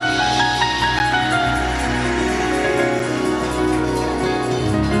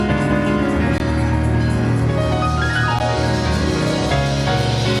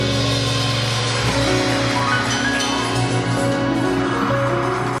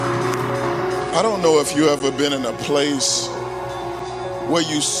I don't know if you ever been in a place where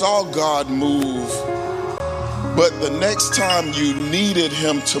you saw God move, but the next time you needed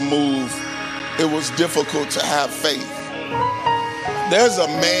him to move, it was difficult to have faith. There's a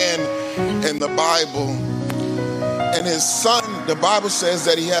man in the Bible, and his son, the Bible says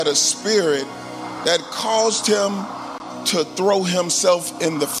that he had a spirit that caused him to throw himself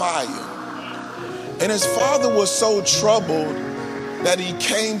in the fire. And his father was so troubled that he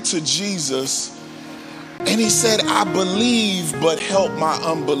came to Jesus and he said, I believe, but help my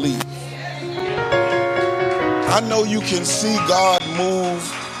unbelief. I know you can see God move,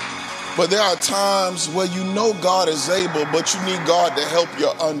 but there are times where you know God is able, but you need God to help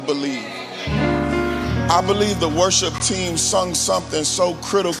your unbelief. I believe the worship team sung something so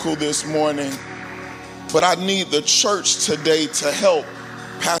critical this morning, but I need the church today to help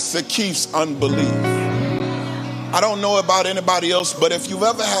Pastor Keith's unbelief. I don't know about anybody else, but if you've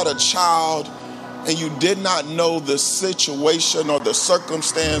ever had a child and you did not know the situation or the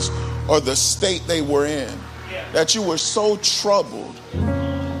circumstance or the state they were in, that you were so troubled,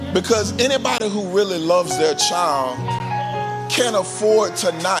 because anybody who really loves their child can't afford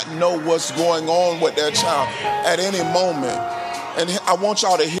to not know what's going on with their child at any moment. And I want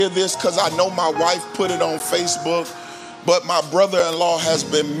y'all to hear this because I know my wife put it on Facebook, but my brother-in-law has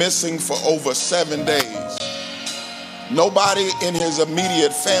been missing for over 7 days. Nobody in his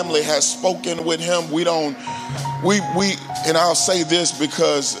immediate family has spoken with him. And I'll say this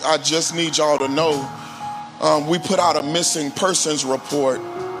because I just need y'all to know, we put out a missing persons report.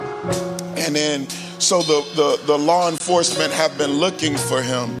 And then, so the law enforcement have been looking for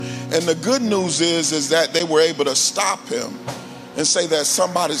him. And the good news is that they were able to stop him and say that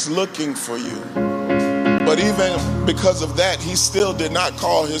somebody's looking for you. But even because of that, he still did not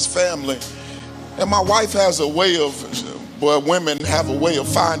call his family. And my wife has a way of, well, women have a way of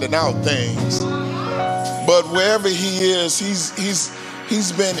finding out things. But wherever he is,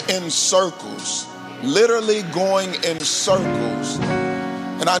 he's been in circles, literally going in circles.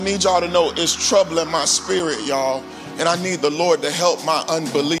 And I need y'all to know it's troubling my spirit, y'all. And I need the Lord to help my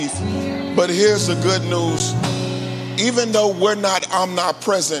unbelief. But here's the good news. Even though we're not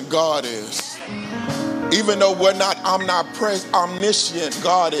omnipresent, God is. Even though we're not omniscient,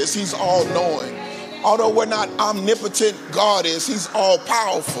 God is. He's all-knowing. Although we're not omnipotent, God is. He's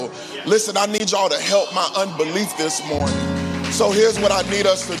all-powerful. Listen, I need y'all to help my unbelief this morning. So here's what I need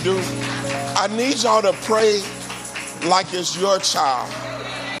us to do. I need y'all to pray like it's your child.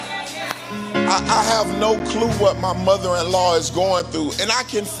 I have no clue what my mother-in-law is going through, and I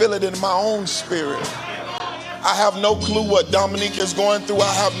can feel it in my own spirit. I have no clue what Dominique is going through.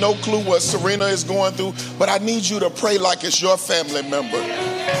 I have no clue what Serena is going through, but I need you to pray like it's your family member.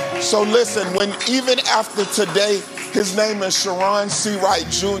 So listen, even after today, his name is Sharon C. Wright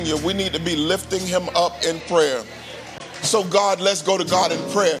Jr., we need to be lifting him up in prayer. So God, let's go to God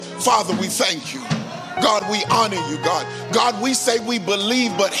in prayer. Father, we thank you. God, we honor you, God. God, we say we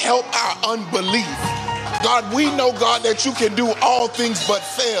believe, but help our unbelief. God, we know, God, that you can do all things but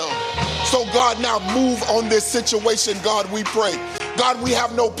fail. So God, now move on this situation, God, we pray. God, we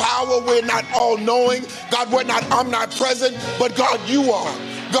have no power. We're not all-knowing. God, we're not omnipresent, but God, you are.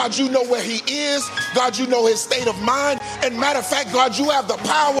 God, you know where he is. God, you know his state of mind. And matter of fact, God, you have the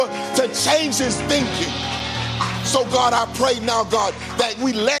power to change his thinking. So God, I pray now, God, that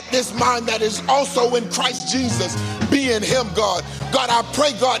we let this mind that is also in Christ Jesus be in him, God. God, I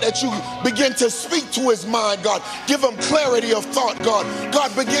pray, God, that you begin to speak to his mind, God. Give him clarity of thought, God.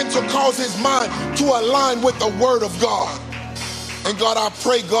 God, begin to cause his mind to align with the word of God. And God, I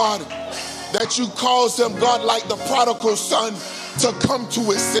pray, God, that you cause him, God, like the prodigal son, to come to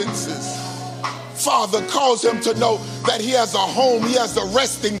his senses. Father, cause him to know that he has a home, he has a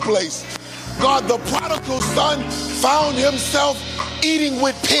resting place. God, the prodigal son found himself eating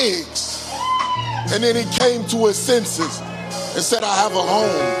with pigs. And then he came to his senses and said, I have a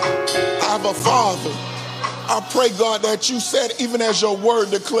home, I have a father. I pray, God, that you said, even as your word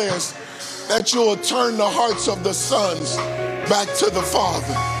declares, that you'll turn the hearts of the sons back to the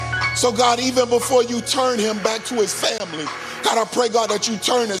father. So God, even before you turn him back to his family, God, I pray, God, that you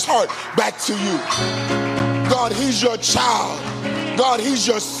turn his heart back to you. God, he's your child. God, he's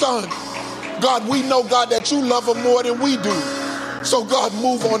your son. God, we know, God, that you love him more than we do. So God,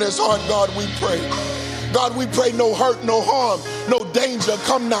 move on his heart, God, we pray. God, we pray no hurt, no harm, no danger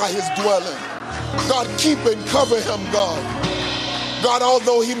come nigh his dwelling. God, keep and cover him, God. God,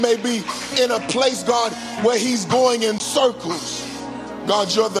 although he may be in a place, God, where he's going in circles,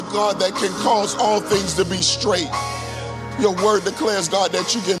 God, you're the God that can cause all things to be straight. Your word declares, God,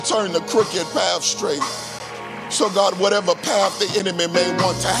 that you can turn the crooked path straight. So God, whatever path the enemy may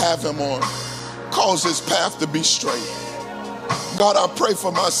want to have him on, cause his path to be straight. God, I pray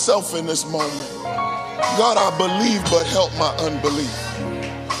for myself in this moment. God, I believe, but help my unbelief.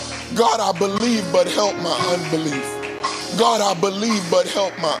 God, I believe, but help my unbelief. God, I believe, but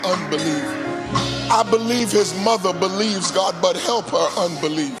help my unbelief. I believe his mother believes, God, but help her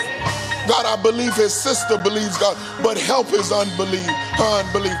unbelief. God, I believe his sister believes, God, but help his unbelief, her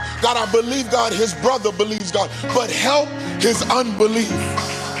unbelief. God, I believe, God, his brother believes, God, but help his unbelief.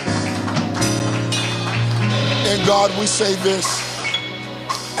 And God, we say this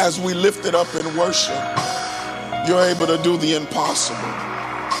as we lift it up in worship. You're able to do the impossible.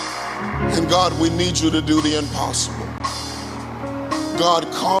 And God, we need you to do the impossible. God,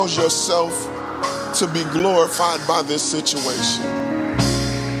 cause yourself to be glorified by this situation.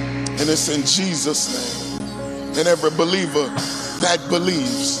 And it's in Jesus' name. And every believer that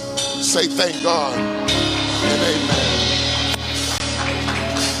believes, say thank God and amen.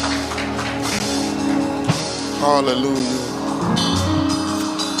 Hallelujah.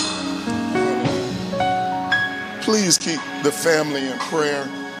 Please keep the family in prayer.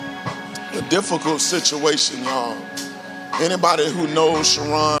 A difficult situation, y'all. Anybody who knows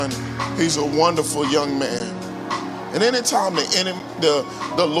Sharon, he's a wonderful young man. And anytime the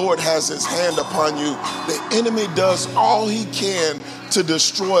Lord has his hand upon you, the enemy does all he can to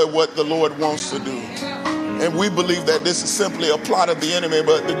destroy what the Lord wants to do. And we believe that this is simply a plot of the enemy,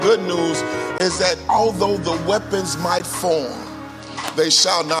 but the good news is that although the weapons might form, they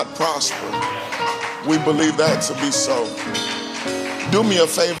shall not prosper. We believe that to be so. Do me a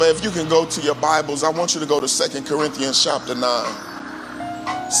favor, if you can go to your Bibles, I want you to go to 2 Corinthians chapter 9.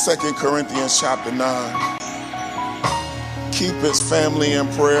 2 Corinthians chapter 9. Keep his family in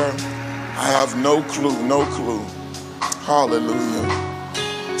prayer. I have no clue. Hallelujah.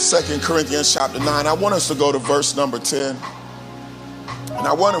 2 Corinthians chapter 9. I want us to go to verse number 10. And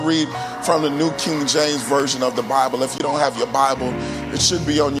I want to read from the New King James Version of the Bible. If you don't have your Bible, it should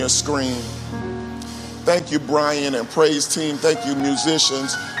be on your screen. Thank you, Brian and praise team. Thank you,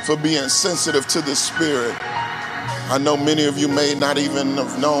 musicians, for being sensitive to the Spirit. I know many of you may not even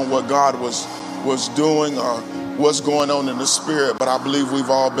have known what God was doing or what's going on in the Spirit, but I believe we've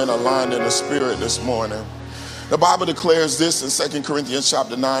all been aligned in the Spirit this morning. The Bible declares this in 2 Corinthians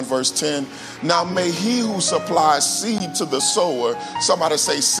chapter 9, verse 10. Now may he who supplies seed to the sower, somebody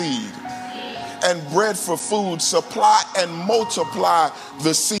say seed, and bread for food, supply and multiply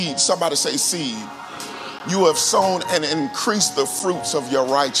the seed. Somebody say seed. You have sown and increased the fruits of your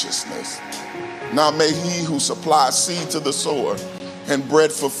righteousness. Now may he who supplies seed to the sower and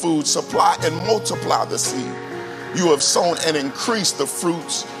bread for food supply and multiply the seed. You have sown and increased the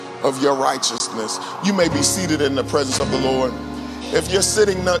fruits of your righteousness. You may be seated in the presence of the Lord. If you're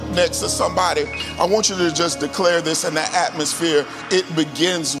sitting next to somebody, I want you to just declare this in the atmosphere. It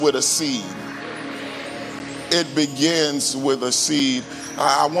begins with a seed. It begins with a seed.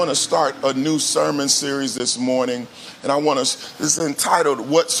 I want to start a new sermon series this morning, and it's entitled,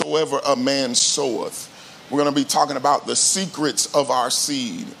 Whatsoever a Man Soweth. We're going to be talking about the secrets of our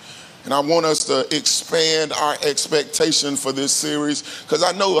seed. And I want us to expand our expectation for this series, because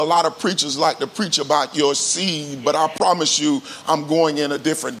I know a lot of preachers like to preach about your seed, but I promise you I'm going in a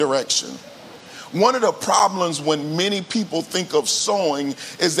different direction. One of the problems when many people think of sowing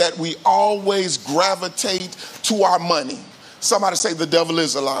is that we always gravitate to our money. Somebody say the devil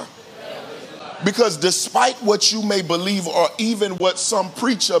is a lie. Because despite what you may believe or even what some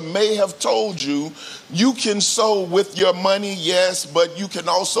preacher may have told you, you can sow with your money, yes, but you can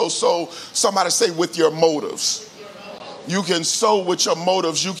also sow, somebody say, with your motives. You can sow with your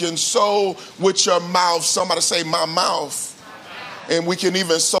motives. You can sow with your mouth. Somebody say, my mouth. And we can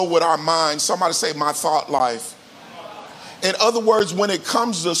even sow with our mind. Somebody say, my thought life. In other words, when it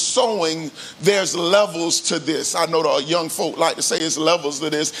comes to sowing, there's levels to this. I know the young folk like to say it's levels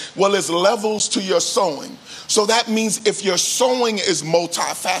to this. Well, it's levels to your sowing. So that means if your sowing is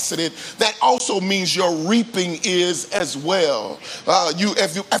multifaceted, that also means your reaping is as well.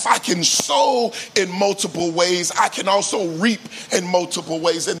 If I can sow in multiple ways, I can also reap in multiple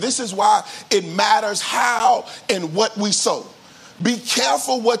ways. And this is why it matters how and what we sow. Be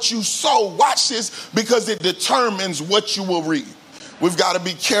careful what you sow. Watch this, because it determines what you will reap. We've got to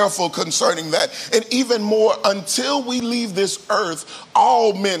be careful concerning that. And even more, until we leave this earth,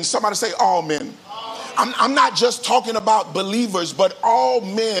 all men, somebody say all men. I'm not just talking about believers, but all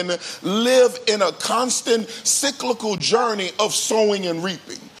men live in a constant cyclical journey of sowing and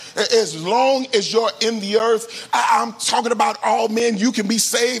reaping. As long as you're in the earth, I'm talking about all men. You can be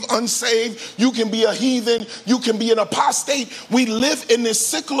saved, unsaved. You can be a heathen. You can be an apostate. We live in this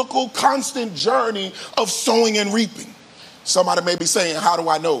cyclical, constant journey of sowing and reaping. Somebody may be saying, how do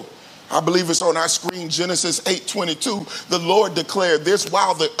I know? I believe it's on our screen, Genesis 8:22. The Lord declared this: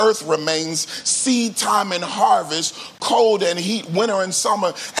 while the earth remains, seed time and harvest, cold and heat, winter and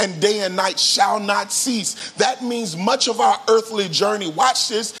summer, and day and night shall not cease. That means much of our earthly journey, watch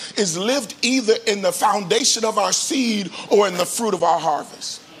this, is lived either in the foundation of our seed or in the fruit of our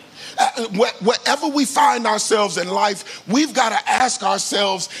harvest. Wherever we find ourselves in life, we've got to ask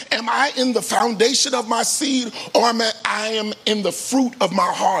ourselves, am I in the foundation of my seed, or am I in the fruit of my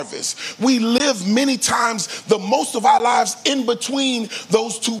harvest? We live many times the most of our lives in between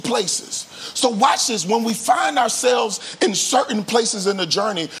those two places. So watch this. When we find ourselves in certain places in the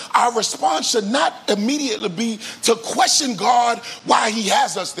journey, our response should not immediately be to question God why he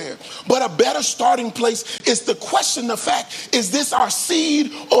has us there. But a better starting place is to question the fact, is this our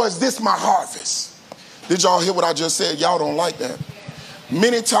seed or is this my harvest? Did y'all hear what I just said? Y'all don't like that.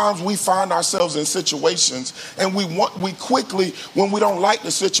 Many times we find ourselves in situations and we quickly, when we don't like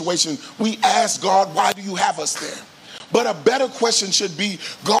the situation, we ask God, why do you have us there? But a better question should be,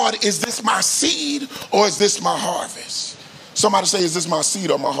 God, is this my seed or is this my harvest? Somebody say, is this my seed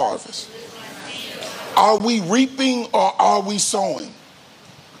or my harvest? Are we reaping or are we sowing?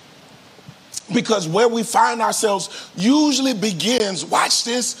 Because where we find ourselves usually begins, watch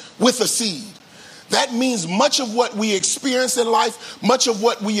this, with a seed. That means much of what we experience in life, much of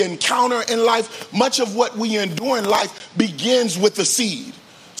what we encounter in life, much of what we endure in life begins with the seed.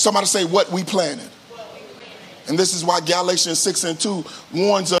 Somebody say, what we planted. And this is why Galatians 6:2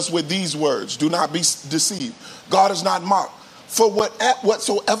 warns us with these words: do not be deceived. God is not mocked. For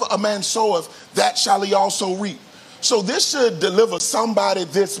whatsoever a man soweth, that shall he also reap. So this should deliver somebody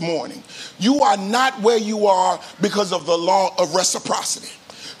this morning. You are not where you are because of the law of reciprocity.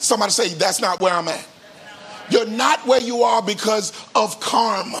 Somebody say, that's not where I'm at. You're not where you are because of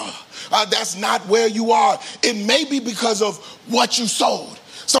karma. That's not where you are. It may be because of what you sowed.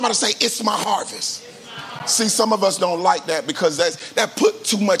 Somebody say, it's my harvest. See, some of us don't like that because that put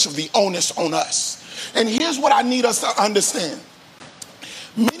too much of the onus on us. And here's what I need us to understand.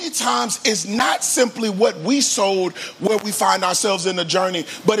 Many times it's not simply what we sowed where we find ourselves in the journey,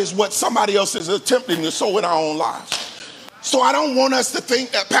 but it's what somebody else is attempting to sow in our own lives. So I don't want us to think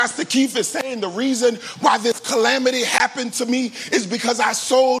that Pastor Keith is saying the reason why this calamity happened to me is because I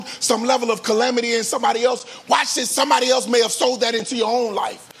sowed some level of calamity in somebody else. Watch this, somebody else may have sowed that into your own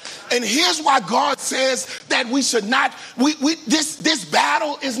life. And here's why God says that we should not, this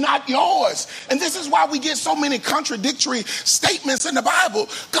battle is not yours. And this is why we get so many contradictory statements in the Bible.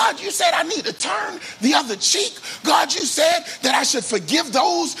 God, you said I need to turn the other cheek. God, you said that I should forgive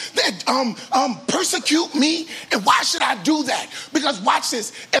those that persecute me. And why should I do that? Because watch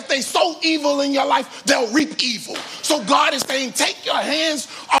this, if they sow evil in your life, they'll reap evil. So God is saying, take your hands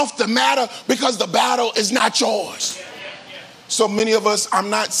off the matter because the battle is not yours. So many of us, I'm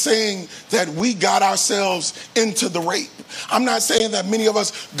not saying that we got ourselves into the rape. I'm not saying that many of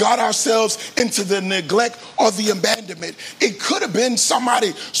us got ourselves into the neglect or the abandonment. It could have been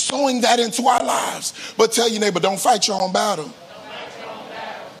somebody sowing that into our lives. But tell your neighbor, don't fight your own battle.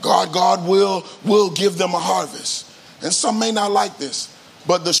 God will give them a harvest. And some may not like this,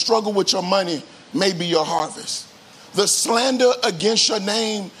 but the struggle with your money may be your harvest. The slander against your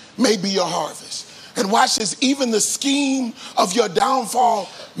name may be your harvest. And watch this, even the scheme of your downfall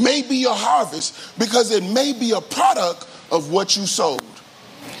may be your harvest because it may be a product of what you sowed.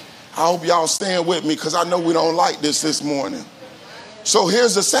 I hope y'all stand with me because I know we don't like this morning. So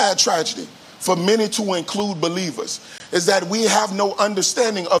here's the sad tragedy for many, to include believers, is that we have no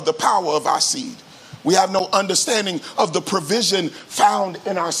understanding of the power of our seed. We have no understanding of the provision found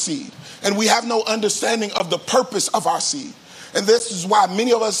in our seed. And we have no understanding of the purpose of our seed. And this is why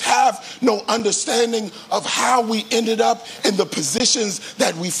many of us have no understanding of how we ended up in the positions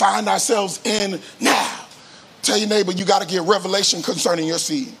that we find ourselves in now. Tell your neighbor, you got to get revelation concerning your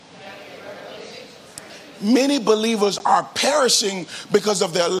seed. Many believers are perishing because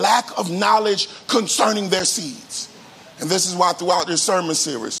of their lack of knowledge concerning their seeds. And this is why throughout this sermon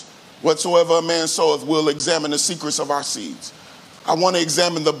series, whatsoever a man soweth, we'll examine the secrets of our seeds. I want to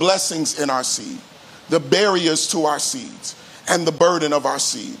examine the blessings in our seed, the barriers to our seeds, and the burden of our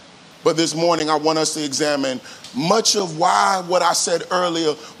seed. But this morning, I want us to examine much of why what I said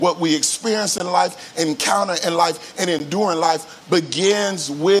earlier, what we experience in life, encounter in life, and endure in life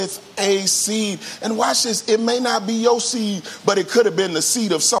begins with a seed. And watch this, it may not be your seed, but it could have been the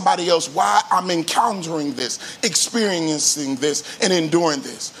seed of somebody else. Why I'm encountering this, experiencing this, and enduring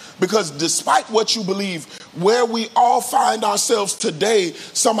this. Because despite what you believe, where we all find ourselves today,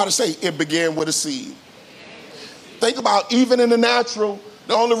 somebody say it began with a seed. Think about even in the natural,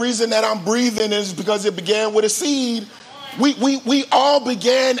 the only reason that I'm breathing is because it began with a seed. We all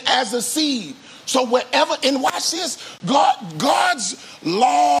began as a seed. So wherever, and watch this, God's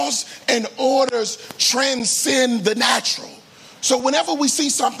laws and orders transcend the natural. So whenever we see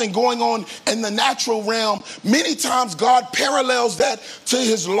something going on in the natural realm, many times God parallels that to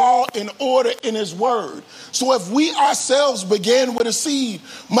his law and order in his word. So if we ourselves began with a seed,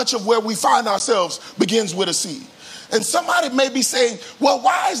 much of where we find ourselves begins with a seed. And somebody may be saying, well,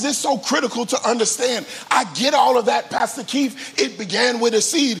 why is this so critical to understand? I get all of that, Pastor Keith. It began with a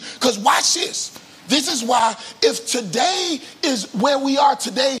seed. Because watch this. This is why if today is where we are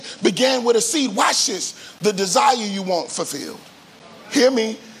today began with a seed, watch this. The desire you want fulfilled. Hear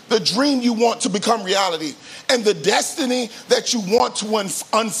me. The dream you want to become reality. And the destiny that you want to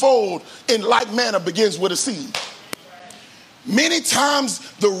unfold in like manner begins with a seed. Many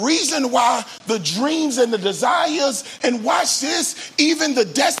times the reason why the dreams and the desires, and watch this, even the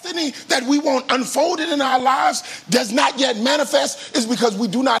destiny that we want unfolded in our lives does not yet manifest is because we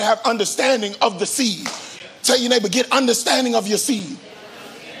do not have understanding of the seed. Tell your neighbor, get understanding of your seed.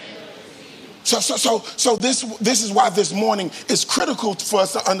 So this is why this morning is critical for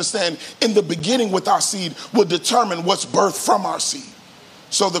us to understand in the beginning with our seed will determine what's birthed from our seed.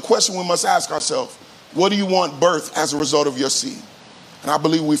 So the question we must ask ourselves, what do you want birth as a result of your seed? And I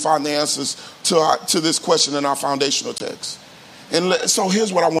believe we find the answers to this question in our foundational text. And so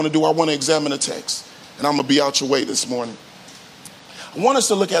here's what I want to do. I want to examine the text. And I'm going to be out your way this morning. I want us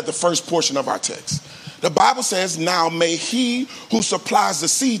to look at the first portion of our text. The Bible says, now may he who supplies the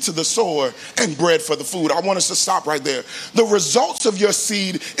seed to the sower and bread for the food. I want us to stop right there. The results of your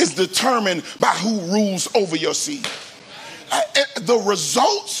seed is determined by who rules over your seed. The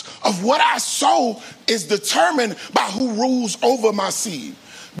results of what I sow is determined by who rules over my seed.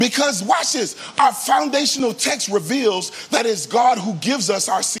 Because watch this, our foundational text reveals that it's God who gives us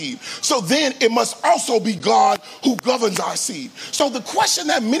our seed. So then it must also be God who governs our seed. So the question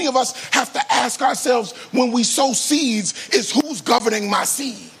that many of us have to ask ourselves when we sow seeds is, who's governing my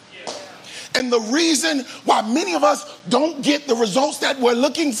seed? And the reason why many of us don't get the results that we're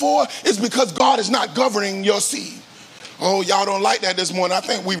looking for is because God is not governing your seed. Oh, y'all don't like that this morning. I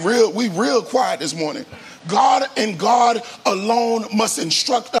think we real quiet this morning. God and God alone must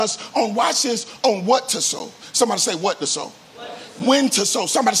instruct us on, watch this, on what to sow. Somebody say what to sow. When to sow.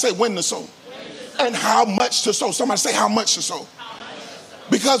 Somebody say when to sow. And how much to sow. Somebody say how much to sow.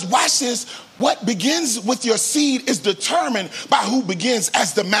 Because watch this, what begins with your seed is determined by who begins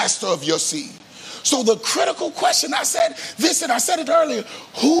as the master of your seed. So the critical question, I said this and I said it earlier,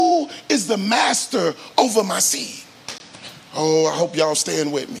 who is the master over my seed? Oh, I hope y'all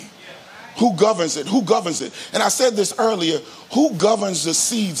staying with me. Who governs it? Who governs it? And I said this earlier, who governs the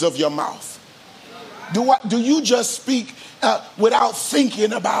seeds of your mouth? Do you just speak without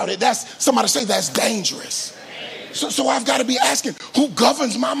thinking about it? Somebody say that's dangerous. So I've got to be asking, who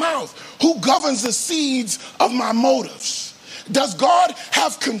governs my mouth? Who governs the seeds of my motives? Does God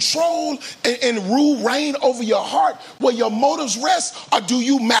have control and rule, reign over your heart where your motives rest, or do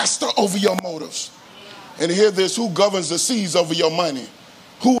you master over your motives? And hear this, who governs the seeds over your money?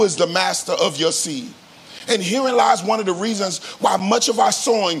 Who is the master of your seed? And herein lies one of the reasons why much of our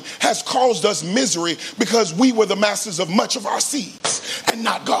sowing has caused us misery, because we were the masters of much of our seeds and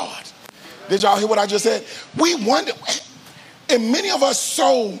not God. Did y'all hear what I just said? We wonder, and many of us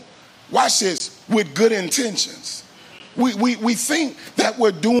sow, watch this, with good intentions. We think that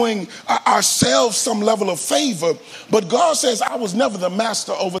we're doing ourselves some level of favor, but God says, I was never the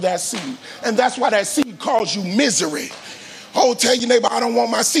master over that seed. And that's why that seed caused you misery. Oh, tell your neighbor, I don't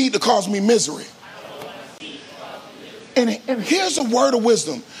want my seed to cause me misery. And here's a word of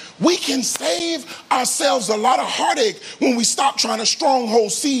wisdom. We can save ourselves a lot of heartache when we stop trying to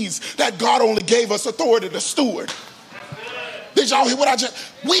stronghold seeds that God only gave us authority to steward. Did y'all hear what I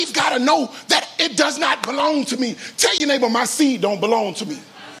just? We've got to know that it does not belong to me. Tell your neighbor, my seed don't belong to me.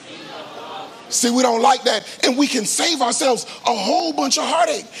 See, we don't like that. And we can save ourselves a whole bunch of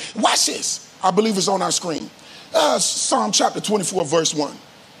heartache. Watch this. I believe it's on our screen. Psalm chapter 24, verse 1.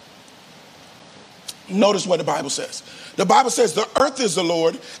 Notice what the Bible says. The Bible says the earth is the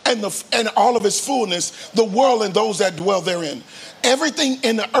Lord and all of its fullness, the world and those that dwell therein. Everything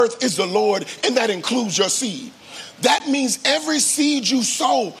in the earth is the Lord, and that includes your seed. That means every seed you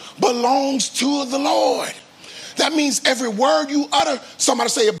sow belongs to the Lord. That means every word you utter, somebody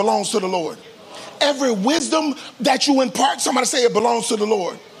say it belongs to the Lord. Every wisdom that you impart, somebody say it belongs to the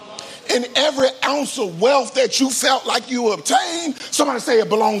Lord. And every ounce of wealth that you felt like you obtained, somebody say it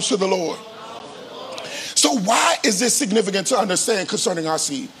belongs to the Lord. So why is this significant to understand concerning our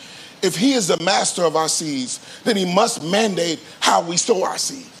seed? If he is the master of our seeds, then he must mandate how we sow our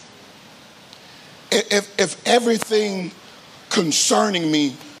seed. If everything concerning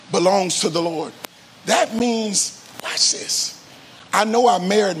me belongs to the Lord. That means, watch this. I know I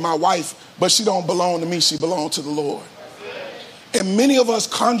married my wife, but she don't belong to me. She belongs to the Lord. And many of us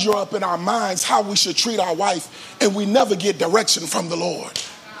conjure up in our minds how we should treat our wife, and we never get direction from the Lord.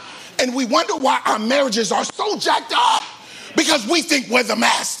 And we wonder why our marriages are so jacked up, because we think we're the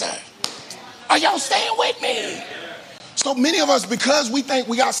master. Are y'all staying with me? So many of us, because we think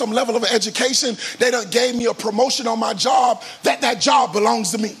we got some level of education, they done gave me a promotion on my job, that job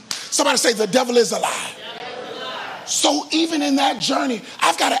belongs to me. Somebody say, the devil is a lie. So even in that journey,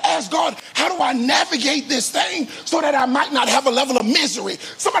 I've got to ask God, how do I navigate this thing so that I might not have a level of misery?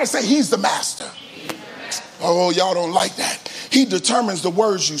 Somebody say, he's the master. Oh, y'all don't like that. He determines the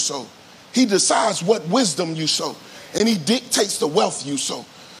words you sow. He decides what wisdom you sow. And he dictates the wealth you sow.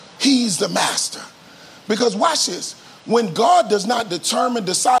 He's the master. Because watch this. When God does not determine,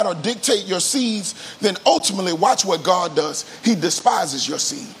 decide, or dictate your seeds, then ultimately watch what God does. He despises your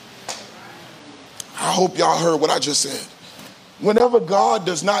seed. I hope y'all heard what I just said. Whenever God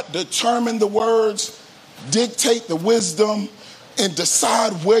does not determine the words, dictate the wisdom, and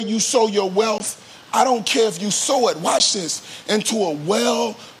decide where you sow your wealth, I don't care if you sow it, watch this, into a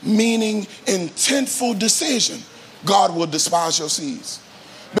well-meaning, intentful decision, God will despise your seeds.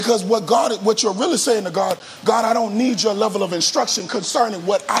 Because what you're really saying to God, God, I don't need your level of instruction concerning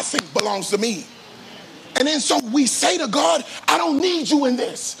what I think belongs to me. And then so we say to God, I don't need you in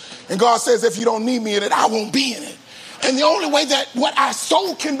this. And God says, if you don't need me in it, I won't be in it. And the only way that what I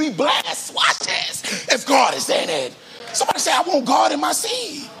sow can be blessed, watch this, if God is in it. Somebody say, I want God in my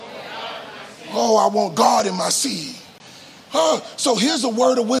seed. Oh, I want God in my seed. So here's a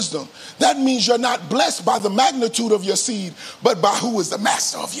word of wisdom. That means you're not blessed by the magnitude of your seed, but by who is the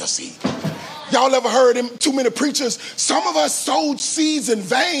master of your seed. Y'all ever heard him, too many preachers? Some of us sowed seeds in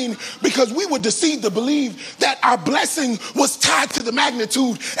vain because we were deceived to believe that our blessing was tied to the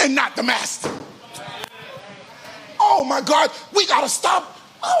magnitude and not the master. Oh my God, we got to stop.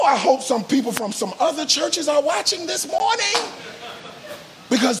 Oh, I hope some people from some other churches are watching this morning.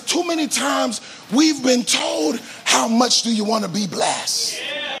 Because too many times we've been told, how much do you want to be blessed?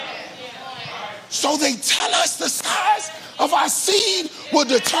 So they tell us the size of our seed will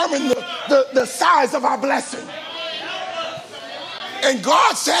determine the size of our blessing. And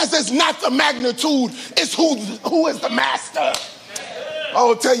God says it's not the magnitude, it's who is the master.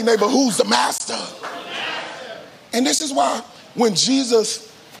 Oh, tell your neighbor, who's the master? And this is why when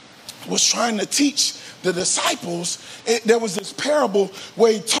Jesus was trying to teach the disciples, there was this parable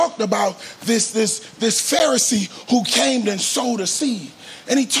where he talked about this Pharisee who came and sowed a seed.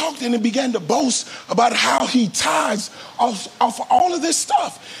 And he talked and he began to boast about how he tithes off all of this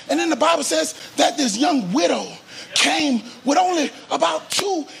stuff. And then the Bible says that this young widow came with only about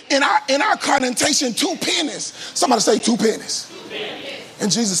two, in our connotation, 2 pennies. Somebody say 2 pennies.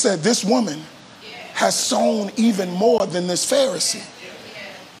 And Jesus said, this woman has sown even more than this Pharisee.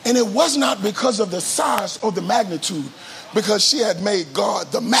 And it was not because of the size or the magnitude, because she had made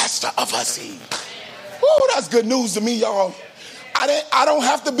God the master of her seed. Oh, that's good news to me, y'all. I don't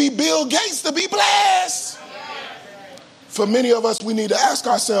have to be Bill Gates to be blessed. For many of us, we need to ask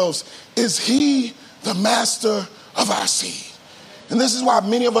ourselves, is he the master of our seed? And this is why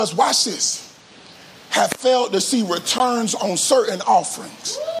many of us, watch this, have failed to see returns on certain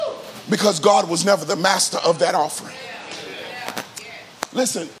offerings because God was never the master of that offering.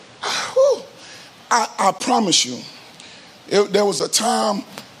 Listen, I promise you, there was a time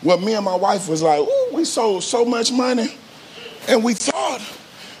where me and my wife was like, we sold so much money, and we thought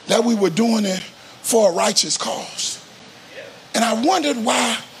that we were doing it for a righteous cause. And I wondered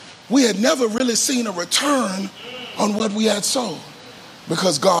why we had never really seen a return on what we had sold,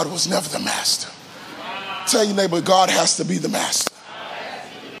 because God was never the master. Tell your neighbor, God has to be the master.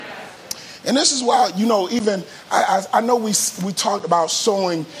 And this is why, even I know we talked about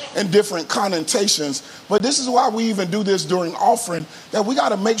sowing in different connotations, but this is why we even do this during offering, that we got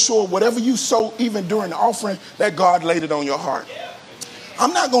to make sure whatever you sow, even during the offering, that God laid it on your heart.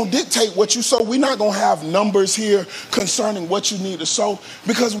 I'm not going to dictate what you sow. We're not going to have numbers here concerning what you need to sow,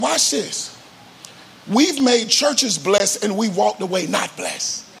 because watch this. We've made churches blessed and we walked away not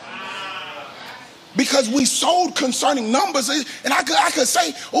blessed. Because we sold concerning numbers, and I could say,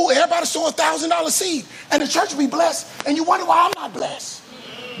 everybody sow $1,000 seed, and the church be blessed, and you wonder why I'm not blessed.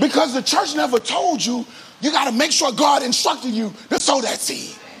 Because the church never told you, you got to make sure God instructed you to sow that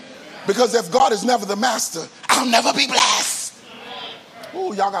seed. Because if God is never the master, I'll never be blessed.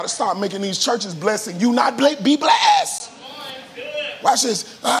 Y'all got to start making these churches blessed and you not be blessed. Watch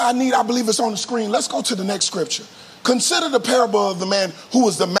this. I believe it's on the screen. Let's go to the next scripture. Consider the parable of the man who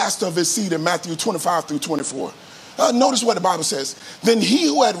was the master of his seed in Matthew 25 through 24. Notice what the Bible says. Then he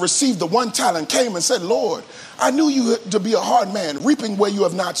who had received the 1 talent came and said, Lord, I knew you to be a hard man, reaping where you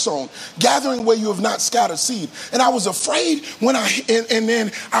have not sown, gathering where you have not scattered seed. And I was afraid when and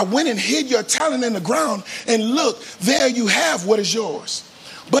then I went and hid your talent in the ground, and look, there you have what is yours.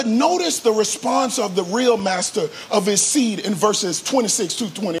 But notice the response of the real master of his seed in verses 26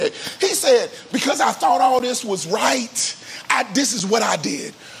 to 28. He said, because I thought all this was right, this is what I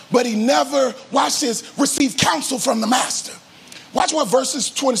did. But he never, watch this, received counsel from the master. Watch what verses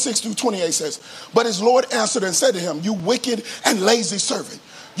 26 through 28 says. But his Lord answered and said to him, you wicked and lazy servant.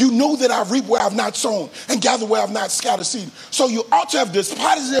 You know that I reap where I've not sown and gather where I've not scattered seed. So you ought to have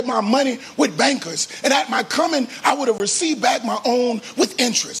deposited my money with bankers. And at my coming, I would have received back my own with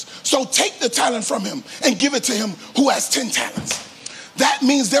interest. So take the talent from him and give it to him who has 10 talents. That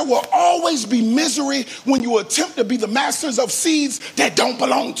means there will always be misery when you attempt to be the masters of seeds that don't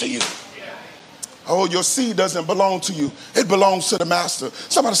belong to you. Oh, your seed doesn't belong to you. It belongs to the master.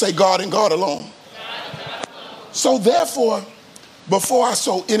 Somebody say God and God alone. So therefore, before I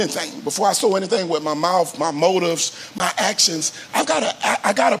sow anything with my mouth, my motives, my actions, I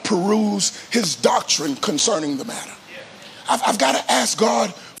gotta peruse his doctrine concerning the matter. I've got to ask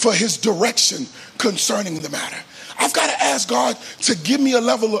God for his direction concerning the matter. I've got to ask God to give me a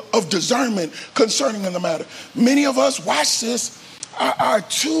level of discernment concerning the matter. Many of us, watch this, are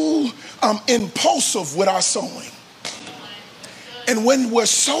too impulsive with our sowing. And when we're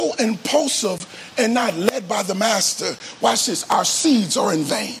so impulsive and not led by the master, watch this, our seeds are in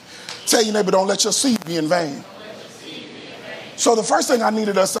vain. Tell your neighbor, don't let your seed be in vain. So the first thing I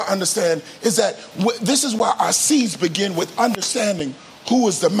needed us to understand is that this is why our seeds begin with understanding who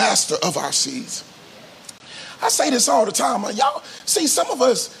is the master of our seeds. I say this all the time. Y'all see, some of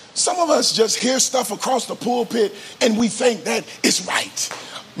us just hear stuff across the pulpit and we think that it's right.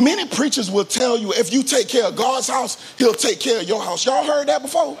 Many preachers will tell you if you take care of God's house, he'll take care of your house. Y'all heard that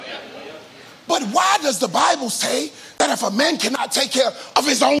before? But why does the Bible say that if a man cannot take care of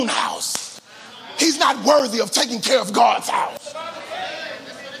his own house, he's not worthy of taking care of God's house?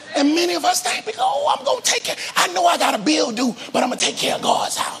 And many of us think, oh, I'm going to take care. I know I got a bill due, but I'm going to take care of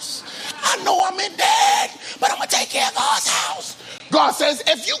God's house. I know I'm in debt, but I'm going to take care of God's house. God says,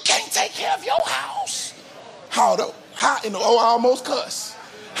 if you can't take care of your house, how in the I almost cuss.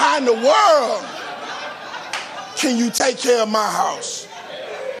 How in the world can you take care of my house?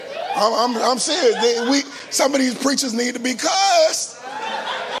 I'm serious. Some of these preachers need to be cussed,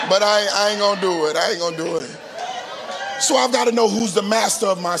 but I ain't going to do it. I ain't going to do it. So I've got to know who's the master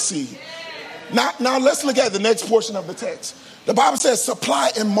of my seed. Now let's look at the next portion of the text. The Bible says,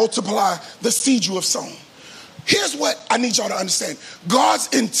 supply and multiply the seed you have sown. Here's what I need y'all to understand. God's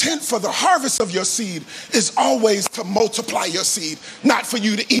intent for the harvest of your seed is always to multiply your seed, not for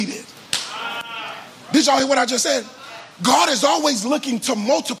you to eat it. Did y'all hear what I just said? God is always looking to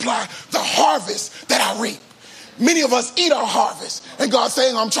multiply the harvest that I reap. Many of us eat our harvest, and God's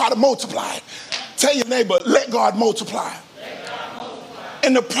saying, I'm trying to multiply it. Tell your neighbor, let God multiply.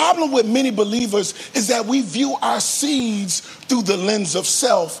 And the problem with many believers is that we view our seeds through the lens of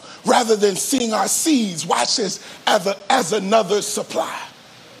self rather than seeing our seeds, watch this, as another supply.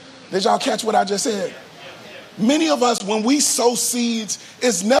 Did y'all catch what I just said? Many of us, when we sow seeds,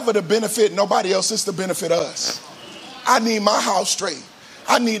 it's never to benefit nobody else, it's to benefit us. I need my house straight.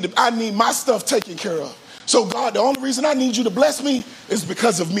 I need my stuff taken care of. So God, the only reason I need you to bless me is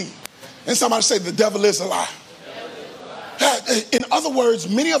because of me. And somebody say, the devil is a lie. In other words,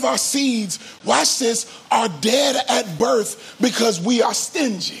 many of our seeds, watch this, are dead at birth because we are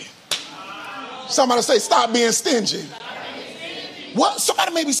stingy. Somebody say, stop being stingy. What?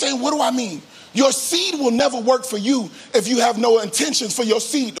 Somebody may be saying, what do I mean? Your seed will never work for you if you have no intentions for your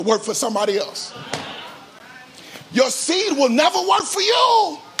seed to work for somebody else. Your seed will never work for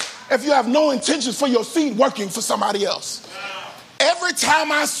you if you have no intentions for your seed working for somebody else. Every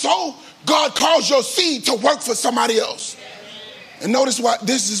time I sow, God calls your seed to work for somebody else. And notice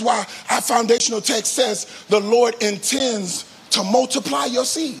this is why our foundational text says the Lord intends to multiply your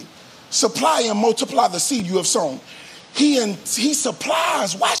seed. Supply and multiply the seed you have sown. He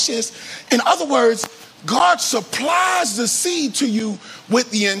supplies, watch this. In other words, God supplies the seed to you with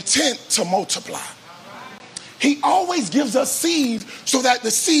the intent to multiply. He always gives us seed so that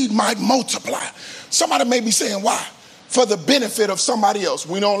the seed might multiply. Somebody may be saying, why? For the benefit of somebody else.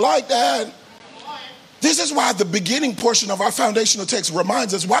 We don't like that. This is why the beginning portion of our foundational text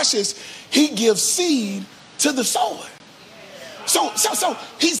reminds us, watch this, he gives seed to the sower. So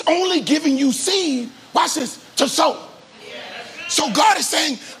he's only giving you seed, watch this, to sow. So God is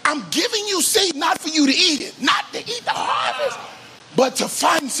saying, I'm giving you seed not for you to eat it, not to eat the harvest, but to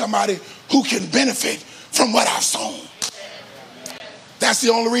find somebody who can benefit from what I've sown. That's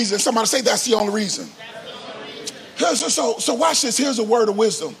the only reason. Somebody say that's the only reason. So watch this. Here's a word of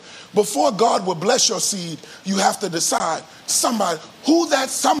wisdom. Before God will bless your seed, you have to decide who that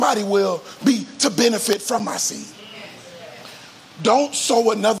somebody will be to benefit from my seed. Don't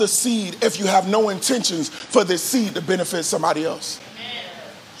sow another seed if you have no intentions for this seed to benefit somebody else.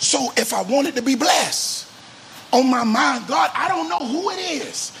 So if I wanted to be blessed, on my mind, God, I don't know who it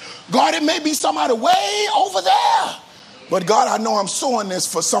is. God, it may be somebody way over there. But God, I know I'm sowing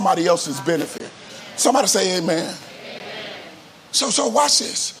this for somebody else's benefit. Somebody say amen. So watch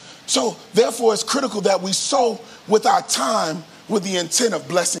this. So therefore, it's critical that we sow with our time with the intent of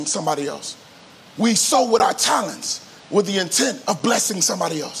blessing somebody else. We sow with our talents with the intent of blessing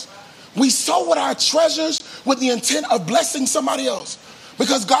somebody else. We sow with our treasures with the intent of blessing somebody else.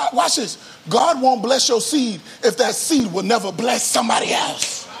 Because God, watch this, God won't bless your seed if that seed will never bless somebody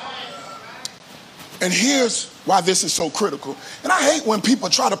else. And here's why this is so critical. And I hate when people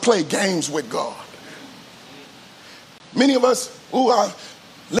try to play games with God. Many of us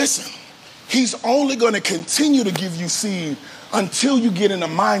listen, he's only going to continue to give you seed until you get in the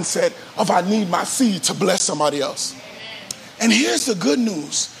mindset of I need my seed to bless somebody else. And here's the good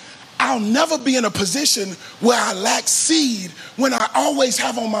news. I'll never be in a position where I lack seed when I always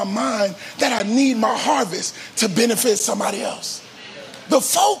have on my mind that I need my harvest to benefit somebody else.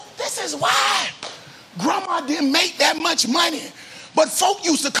 This is why grandma didn't make that much money. But folk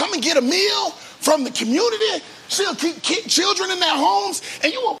used to come and get a meal from the community. She'll keep children in their homes.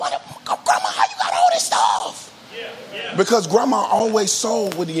 And you will wonder, grandma, how you got all this stuff? Yeah. Because grandma always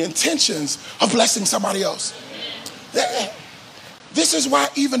sowed with the intentions of blessing somebody else. This is why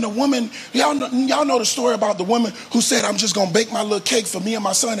even the woman, y'all know the story about the woman who said, I'm just going to bake my little cake for me and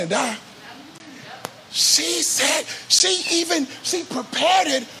my son and die. She said, she prepared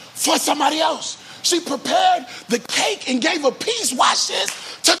it for somebody else. She prepared the cake and gave a piece, watch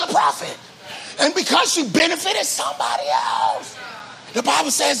this, to the prophet. And because she benefited somebody else, the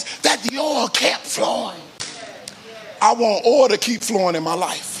Bible says that the oil kept flowing. I want oil to keep flowing in my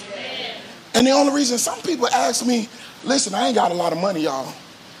life. And the only reason some people ask me, listen, I ain't got a lot of money, y'all.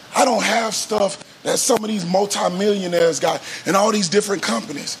 I don't have stuff that some of these multimillionaires got and all these different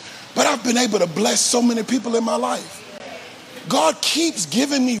companies. But I've been able to bless so many people in my life. God keeps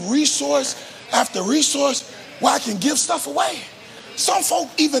giving me resource after resource where I can give stuff away. Some folk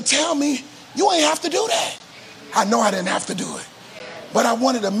even tell me, you ain't have to do that. I know I didn't have to do it. But I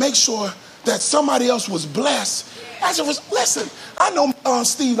wanted to make sure that somebody else was blessed. Listen, I know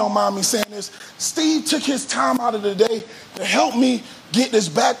Steve don't mind me saying this. Steve took his time out of the day to help me get this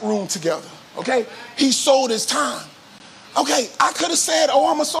back room together, okay? He sold his time. Okay, I could have said, I'm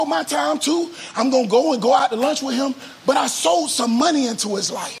going to sow my time too. I'm going to go out to lunch with him. But I sold some money into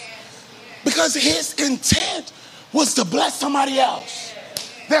his life because his intent was to bless somebody else.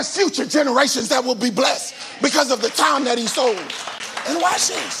 There's future generations that will be blessed because of the time that he sold. And watch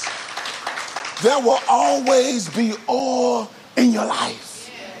this. There will always be oil in your life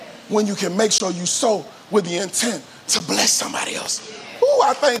when you can make sure you sow with the intent to bless somebody else. Ooh,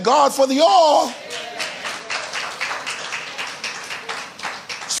 I thank God for the oil.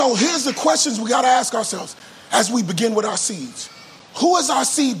 So here's the questions we got to ask ourselves as we begin with our seeds. Who is our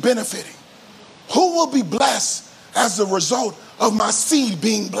seed benefiting? Who will be blessed as a result of my seed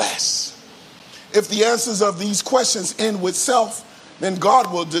being blessed? If the answers of these questions end with self, then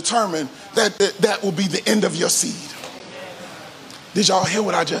God will determine that will be the end of your seed. Did y'all hear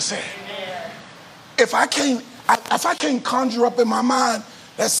what I just said? If I can't conjure up in my mind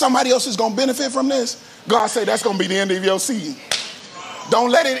that somebody else is going to benefit from this, God said that's going to be the end of your seed.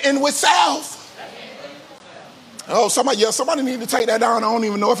 Don't let it end with self. Oh, somebody need to take that down. I don't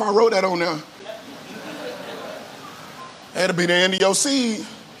even know if I wrote that on there. That'll be the end of your seed.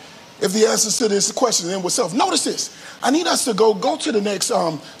 If the answers to this question end with self. Notice this. I need us to go to the next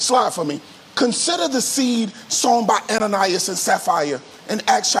slide for me. Consider the seed sown by Ananias and Sapphira in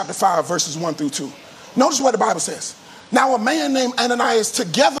Acts chapter 5, verses 1 through 2. Notice what the Bible says. Now a man named Ananias,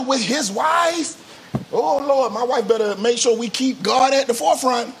 together with his wife, oh Lord, my wife better make sure we keep God at the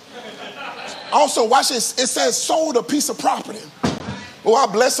forefront. Also, watch this. It says sold a piece of property. Oh, I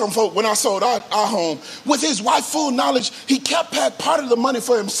bless some folk when I sold our home. With his wife full knowledge, he kept back part of the money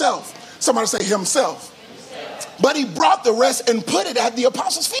for himself. Somebody say himself. But he brought the rest and put it at the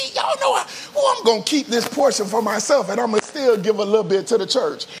apostles' feet. Y'all know, I'm going to keep this portion for myself and I'm going to still give a little bit to the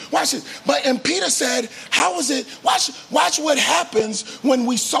church. Watch it. And Peter said, how is it? Watch what happens when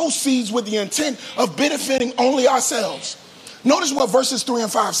we sow seeds with the intent of benefiting only ourselves. Notice what verses 3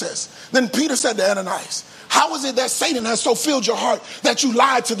 and 5 says. Then Peter said to Ananias, how is it that Satan has so filled your heart that you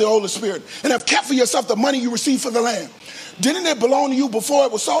lied to the Holy Spirit and have kept for yourself the money you received for the land? Didn't it belong to you before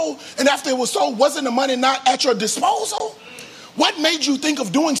it was sold? And after it was sold, wasn't the money not at your disposal? What made you think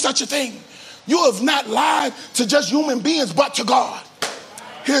of doing such a thing? You have not lied to just human beings, but to God.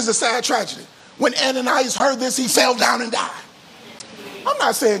 Here's the sad tragedy. When Ananias heard this, he fell down and died. I'm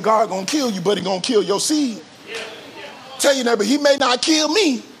not saying God gonna kill you, but he gonna kill your seed. Tell your neighbor, he may not kill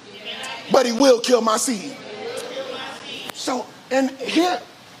me, but he will kill my seed. So, and here,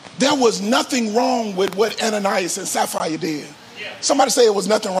 there was nothing wrong with what Ananias and Sapphira did. Somebody say it was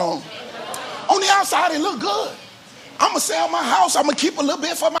nothing wrong. On the outside, it looked good. I'm going to sell my house. I'm going to keep a little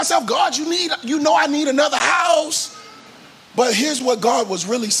bit for myself. God, you know I need another house. But here's what God was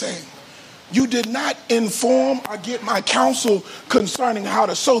really saying. You did not inform or get my counsel concerning how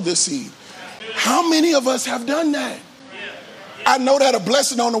to sow this seed. How many of us have done that? I know that a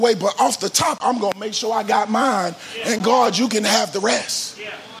blessing on the way, but off the top, I'm going to make sure I got mine. And God, you can have the rest.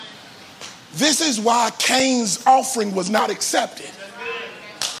 This is why Cain's offering was not accepted.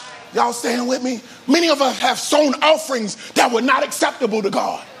 Y'all staying with me? Many of us have sown offerings that were not acceptable to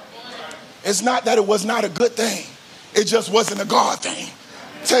God. It's not that it was not a good thing. It just wasn't a God thing.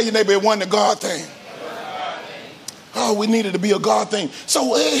 Tell your neighbor it wasn't a God thing. Oh, we needed to be a God thing.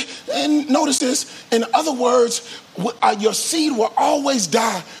 So, and notice this. In other words, your seed will always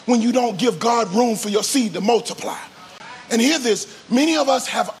die when you don't give God room for your seed to multiply. And hear this. Many of us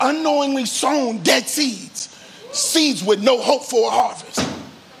have unknowingly sown dead seeds. Seeds with no hope for a harvest.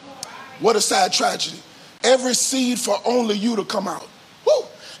 What a sad tragedy. Every seed for only you to come out. Woo.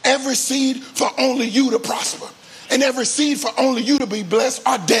 Every seed for only you to prosper. And every seed for only you to be blessed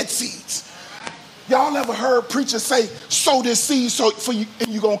are dead seeds. Y'all ever heard preachers say, sow this seed so for you and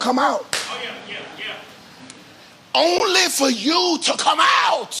you're going to come out? Oh, yeah. Only for you to come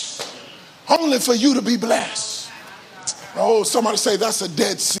out. Only for you to be blessed. Oh, somebody say that's a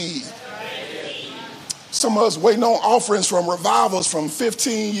dead seed. Some of us waiting on offerings from revivals from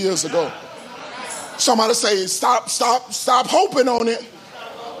 15 years ago. Somebody say, stop hoping on it.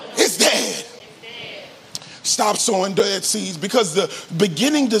 It's dead. Stop sowing dead seeds, because the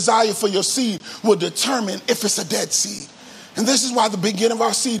beginning desire for your seed will determine if it's a dead seed. And this is why the beginning of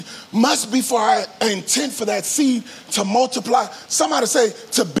our seed must be for our intent for that seed to multiply. Somebody say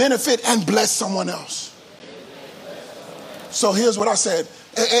to benefit and bless someone else. So here's what I said.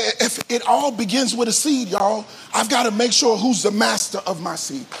 If it all begins with a seed, y'all, I've got to make sure who's the master of my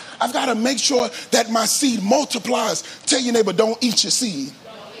seed. I've got to make sure that my seed multiplies. Tell your neighbor, don't eat your seed.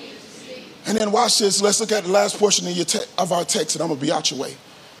 And then watch this. Let's look at the last portion of our text, and I'm going to be out your way.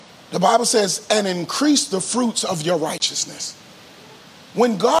 The Bible says, and increase the fruits of your righteousness.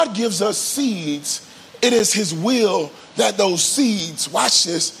 When God gives us seeds, it is his will that those seeds, watch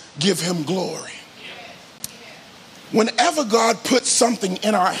this, give him glory. Whenever God puts something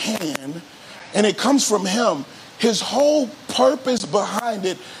in our hand and it comes from him, his whole purpose behind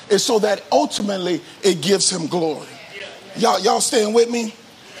it is so that ultimately it gives him glory. Y'all staying with me?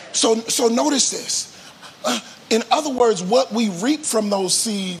 So notice this. In other words, what we reap from those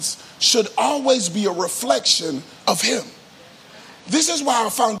seeds should always be a reflection of him. This is why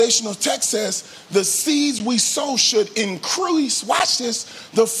our foundational text says the seeds we sow should increase, watch this,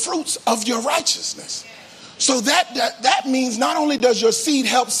 the fruits of your righteousness. So that means not only does your seed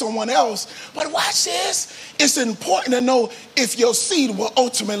help someone else, but watch this, it's important to know if your seed will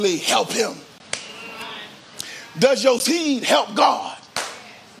ultimately help him. Does your seed help God?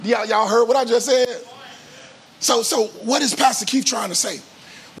 Y'all heard what I just said? So what is Pastor Keith trying to say?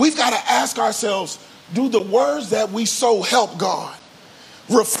 We've got to ask ourselves, do the words that we sow help God?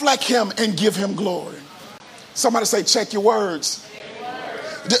 Reflect him and give him glory. Somebody say, check your words.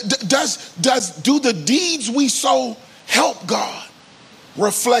 Do the deeds we sow help God?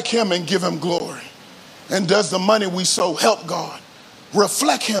 Reflect him and give him glory. And does the money we sow help God?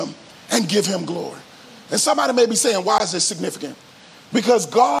 Reflect him and give him glory. And somebody may be saying, why is this significant? Because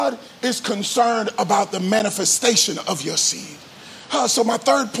God is concerned about the manifestation of your seed. So my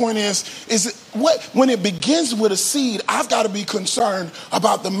third point is when it begins with a seed, I've got to be concerned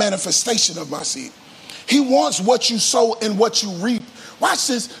about the manifestation of my seed. He wants what you sow and what you reap, watch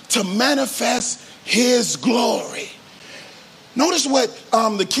this, to manifest his glory. Notice what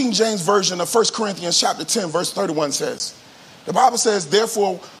the King James Version of 1 Corinthians chapter 10, verse 31 says. The Bible says,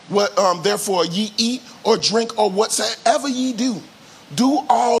 therefore ye eat or drink or whatsoever ye do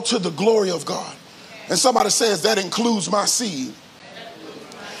all to the glory of God. And somebody says that includes my seed.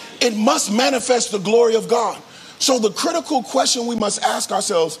 It must manifest the glory of God. So the critical question we must ask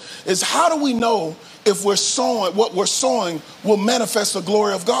ourselves is, how do we know if we're sowing, what we're sowing will manifest the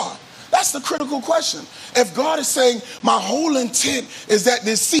glory of God? That's the critical question. If God is saying, my whole intent is that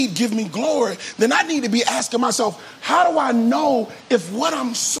this seed give me glory, then I need to be asking myself, how do I know if what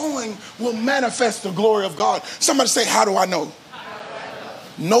I'm sowing will manifest the glory of God? Somebody say, how do I know?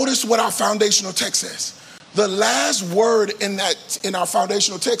 Notice what our foundational text says. The last word in our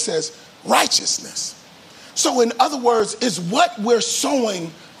foundational text says righteousness. So in other words, is what we're sowing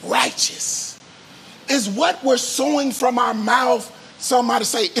righteous? Is what we're sowing from our mouth, somebody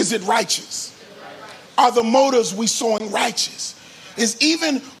say, is it righteous? Are the motives we sowing righteous? Is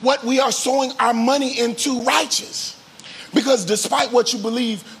even what we are sowing our money into righteous? Because despite what you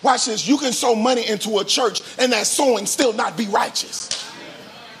believe, watch this, you can sow money into a church and that sowing still not be righteous.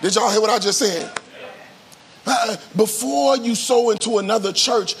 Did y'all hear what I just said? Before you sow into another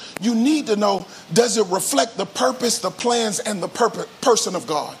church, you need to know, does it reflect the purpose, the plans, and the person of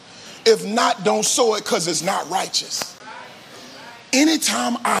God? If not, don't sow it because it's not righteous.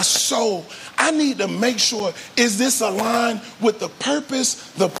 Anytime I sow, I need to make sure, is this aligned with the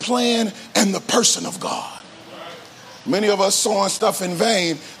purpose, the plan, and the person of God? Many of us sowing stuff in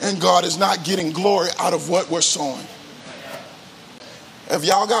vain, and God is not getting glory out of what we're sowing. If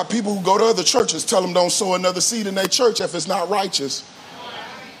y'all got people who go to other churches, tell them don't sow another seed in their church if it's not righteous.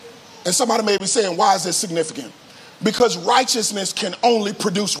 And somebody may be saying, why is this significant? Because righteousness can only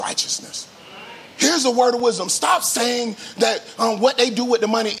produce righteousness. Here's a word of wisdom. Stop saying that what they do with the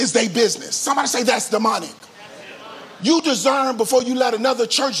money is their business. Somebody say that's demonic. You discern before you let another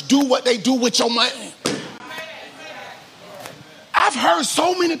church do what they do with your money. I've heard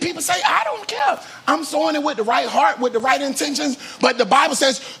so many people say, I don't care. I'm sowing it with the right heart, with the right intentions. But the Bible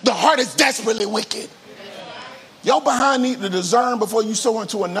says the heart is desperately wicked. Your behind need to discern before you sow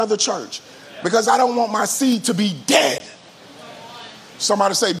into another church. Because I don't want my seed to be dead.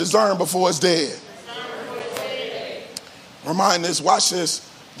 Somebody say discern before it's dead. Remind this, watch this.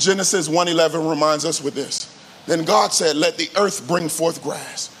 Genesis 1:11 reminds us with this. Then God said, let the earth bring forth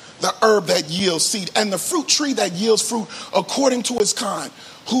grass, the herb that yields seed, and the fruit tree that yields fruit according to its kind,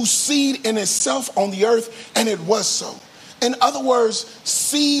 whose seed in itself on the earth, and it was so. In other words,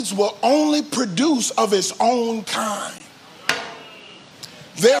 seeds will only produce of its own kind.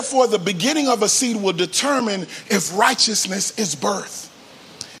 Therefore, the beginning of a seed will determine if righteousness is birthed.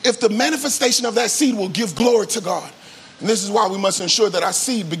 If the manifestation of that seed will give glory to God. And this is why we must ensure that our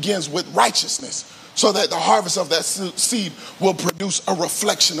seed begins with righteousness, so that the harvest of that seed will produce a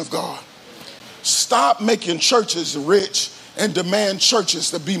reflection of God. Stop making churches rich and demand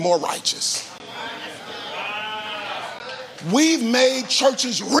churches to be more righteous. We've made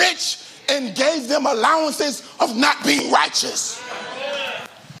churches rich and gave them allowances of not being righteous.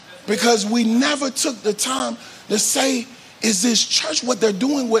 Because we never took the time to say, is this church what they're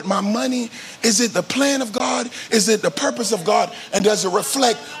doing with my money? Is it the plan of God? Is it the purpose of God? And does it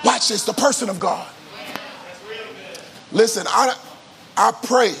reflect, watch this, the person of God? Listen, I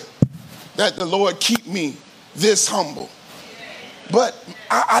pray that the Lord keep me this humble. But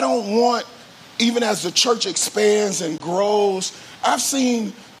I don't want, even as the church expands and grows, I've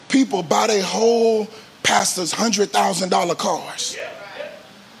seen people buy their whole pastor's $100,000 cars.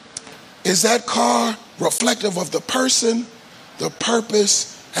 Is that car reflective of the person, the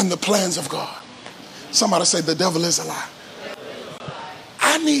purpose, and the plans of God? Somebody say the devil is a lie.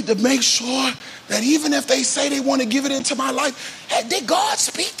 I need to make sure that even if they say they want to give it into my life, hey, did God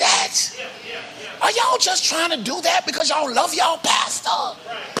speak that? Are y'all just trying to do that because y'all love y'all pastor?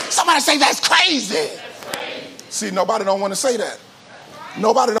 Somebody say that's crazy. See, nobody don't want to say that.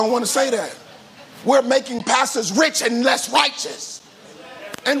 Nobody don't want to say that. We're making pastors rich and less righteous.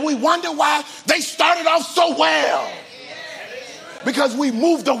 And we wonder why they started off so well. Because we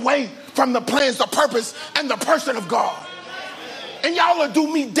moved away from the plans, the purpose, and the person of God. And y'all will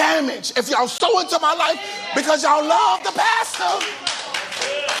do me damage if y'all sow into my life because y'all love the pastor.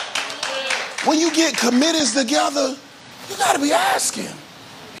 When you get committees together, you got to be asking,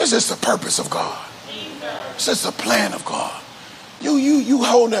 is this the purpose of God? Is this the plan of God? You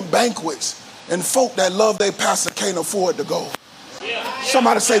holding banquets and folk that love their pastor can't afford to go.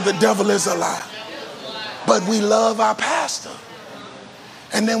 Somebody say the devil is a lie. But we love our pastor.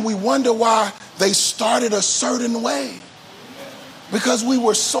 And then we wonder why they started a certain way. Because we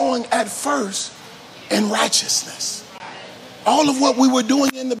were sowing at first in righteousness. All of what we were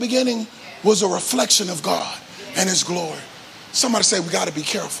doing in the beginning was a reflection of God and his glory. Somebody say we got to be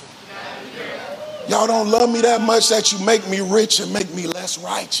careful. Y'all don't love me that much that you make me rich and make me less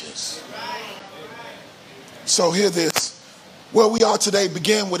righteous. So hear this. Where we are today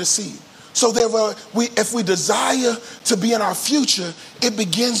began with a seed. So if we desire to be in our future, it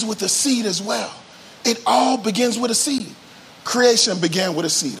begins with a seed as well. It all begins with a seed. Creation began with a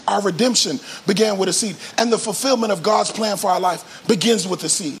seed. Our redemption began with a seed. And the fulfillment of God's plan for our life begins with a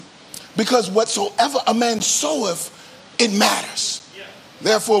seed. Because whatsoever a man soweth, it matters.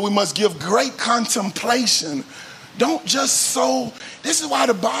 Therefore, we must give great contemplation. Don't just sow. This is why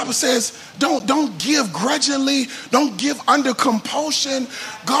the Bible says, don't give grudgingly. Don't give under compulsion.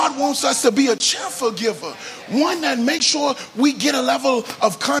 God wants us to be a cheerful giver. One that makes sure we get a level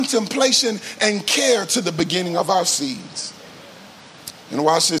of contemplation and care to the beginning of our seeds. And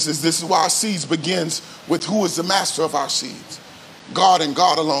watch this. This is why our seeds begins with who is the master of our seeds. God and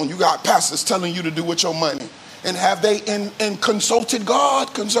God alone. You got pastors telling you to do with your money. And have they consulted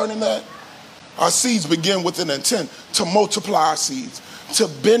God concerning that? Our seeds begin with an intent to multiply our seeds, to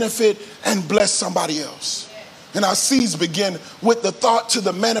benefit and bless somebody else. And our seeds begin with the thought to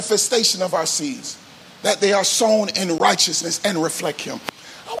the manifestation of our seeds, that they are sown in righteousness and reflect him.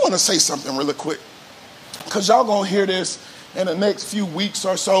 I want to say something really quick, because y'all going to hear this in the next few weeks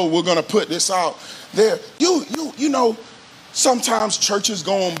or so. We're going to put this out there. You know, sometimes churches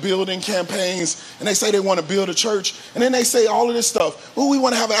go on building campaigns and they say they want to build a church, and then they say all of this stuff. Oh, we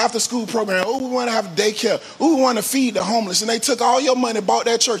want to have an after school program. Oh, we want to have daycare. Oh, we want to feed the homeless. And they took all your money, bought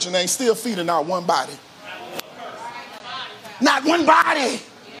that church, and they still feeding not one body. Not one body.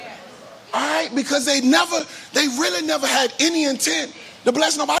 All right, because they really never had any intent to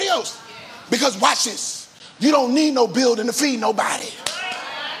bless nobody else. Because watch this. You don't need no building to feed nobody.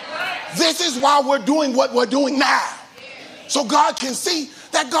 This is why we're doing what we're doing now. So God can see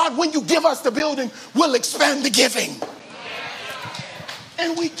that God, when you give us the building, will expand the giving.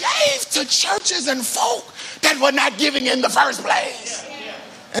 And we gave to churches and folk that were not giving in the first place.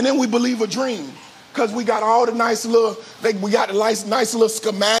 And then we believe a dream, because we got all the nice little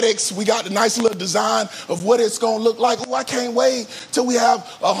schematics. We got the nice little design of what it's going to look like. Oh, I can't wait till we have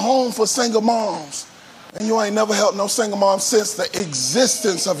a home for single moms. And you ain't never helped no single mom since the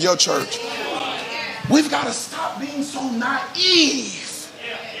existence of your church. We've got to stop being so naive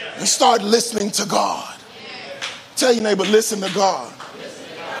and start listening to God. Tell your neighbor, listen to God.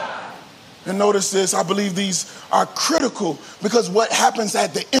 And notice this, I believe these are critical, because what happens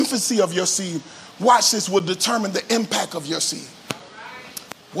at the infancy of your seed, watch this, will determine the impact of your seed.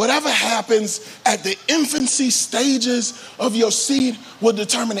 Whatever happens at the infancy stages of your seed will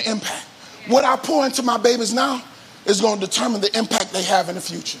determine the impact. What I pour into my babies now is going to determine the impact they have in the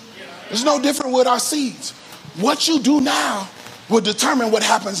future. It's no different with our seeds. What you do now will determine what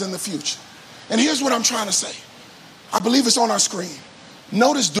happens in the future. And here's what I'm trying to say. I believe it's on our screen.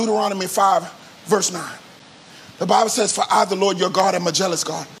 Notice Deuteronomy 5, verse 9. The Bible says, for I, the Lord your God, am a jealous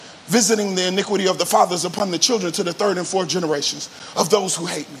God, visiting the iniquity of the fathers upon the children to the third and fourth generations of those who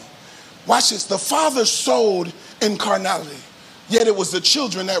hate me. Watch this. The father sowed in carnality, yet it was the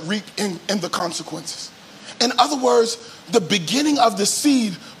children that reaped in the consequences. In other words, the beginning of the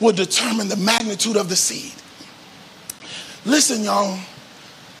seed will determine the magnitude of the seed. Listen, y'all,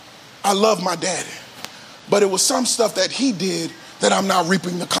 I love my daddy, but it was some stuff that he did that I'm now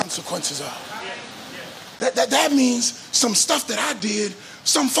reaping the consequences of. That means some stuff that I did,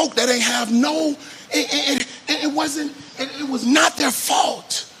 some folk that ain't have it was not their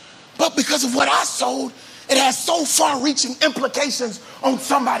fault, but because of what I sowed, it has so far-reaching implications on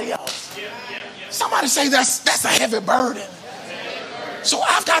somebody else. Somebody say that's a heavy burden. So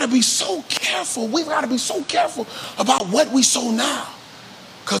I've got to be so careful. We've got to be so careful about what we sow now,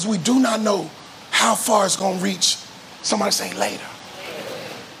 because we do not know how far it's going to reach. Somebody say later.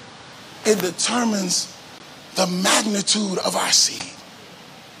 It determines the magnitude of our seed.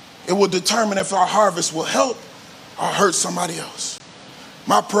 It will determine if our harvest will help or hurt somebody else.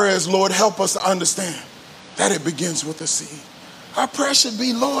 My prayer is, Lord, help us to understand that it begins with a seed. Our prayer should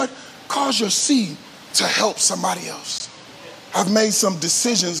be, Lord, cause your seed to help somebody else. I've made some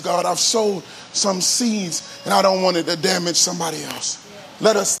decisions, God. I've sowed some seeds, and I don't want it to damage somebody else.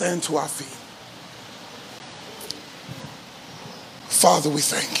 Let us stand to our feet. Father, we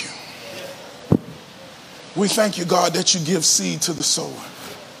thank you. We thank you, God, that you give seed to the sower.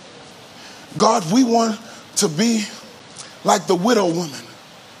 God, we want to be like the widow woman,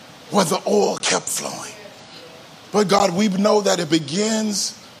 where the oil kept flowing. But God, we know that it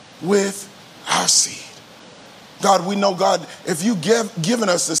begins with our seed. God, we know, God, if you given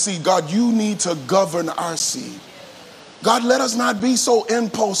us the seed, God, you need to govern our seed. God, let us not be so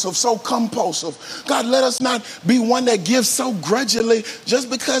impulsive, so compulsive. God, let us not be one that gives so grudgingly just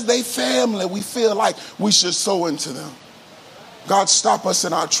because they family. We feel like we should sow into them. God, stop us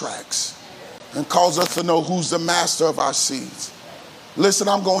in our tracks and cause us to know who's the master of our seeds. Listen,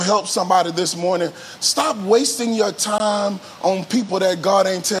 I'm going to help somebody this morning. Stop wasting your time on people that God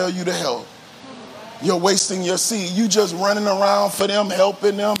ain't tell you to help. You're wasting your seed. You just running around for them,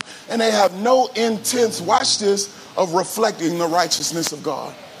 helping them, and they have no intent, watch this, of reflecting the righteousness of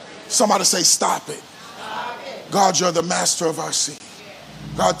God. Somebody say, stop it. God, you're the master of our seed.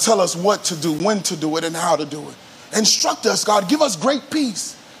 God, tell us what to do, when to do it, and how to do it. Instruct us, God. Give us great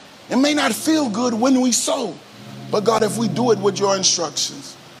peace. It may not feel good when we sow, but God, if we do it with your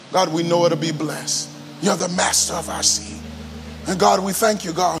instructions, God, we know it'll be blessed. You're the master of our seed. And God, we thank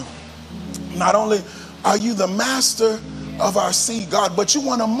you, God. Not only are you the master of our seed, God, but you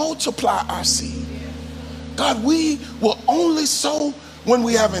want to multiply our seed. God, we will only sow when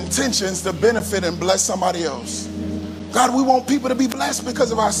we have intentions to benefit and bless somebody else. God, we want people to be blessed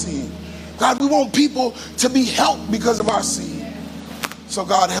because of our seed. God, we want people to be helped because of our seed. So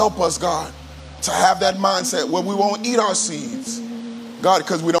God, help us, God, to have that mindset where we won't eat our seeds, God,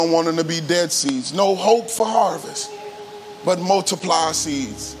 because we don't want them to be dead seeds. No hope for harvest, but multiply our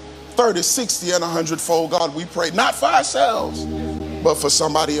seeds. 30, 60, and 100-fold, God, we pray, not for ourselves, but for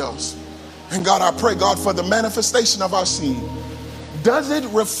somebody else. And God, I pray, God, for the manifestation of our seed. Does it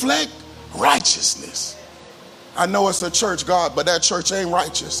reflect righteousness? I know it's the church, God, but that church ain't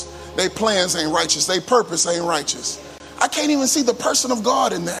righteous. Their plans ain't righteous. Their purpose ain't righteous. I can't even see the person of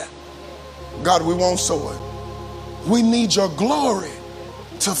God in that. God, we won't sow it. We need your glory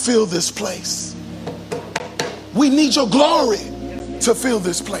to fill this place. We need your glory to fill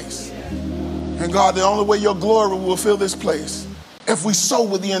this place. And God, the only way your glory will fill this place, if we sow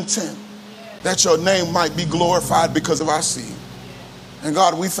with the intent that your name might be glorified because of our seed. And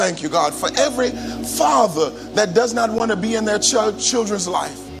God, we thank you, God, for every father that does not want to be in their children's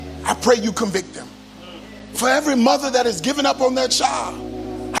life. I pray you convict them. For every mother that has given up on their child,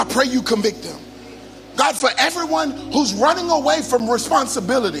 I pray you convict them. God, for everyone who's running away from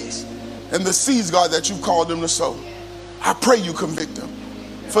responsibilities and the seeds, God, that you've called them to sow, I pray you convict them.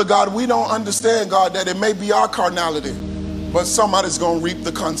 For God, we don't understand, God, that it may be our carnality, but somebody's going to reap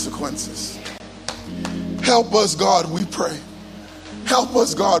the consequences. Help us, God, we pray. Help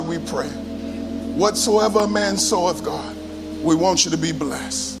us, God, we pray. Whatsoever a man soweth, God, we want you to be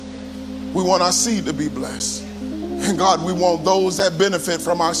blessed. We want our seed to be blessed. And God, we want those that benefit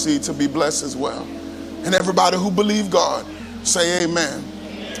from our seed to be blessed as well. And everybody who believe God, say amen,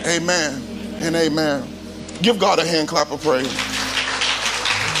 amen, and amen. Give God a hand clap of praise.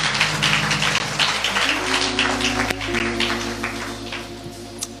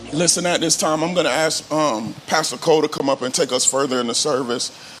 Listen, at this time, I'm going to ask Pastor Cole to come up and take us further in the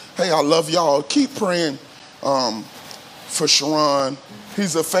service. Hey, I love y'all. Keep praying for Sharon.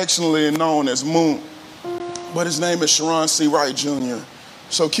 He's affectionately known as Moon, but his name is Sharon C. Wright Jr.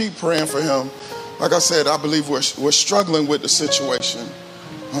 So keep praying for him. Like I said, I believe we're struggling with the situation.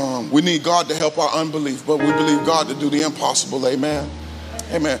 We need God to help our unbelief, but we believe God to do the impossible. Amen.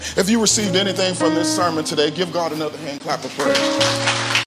 Amen. If you received anything from this sermon today, give God another hand clap of praise.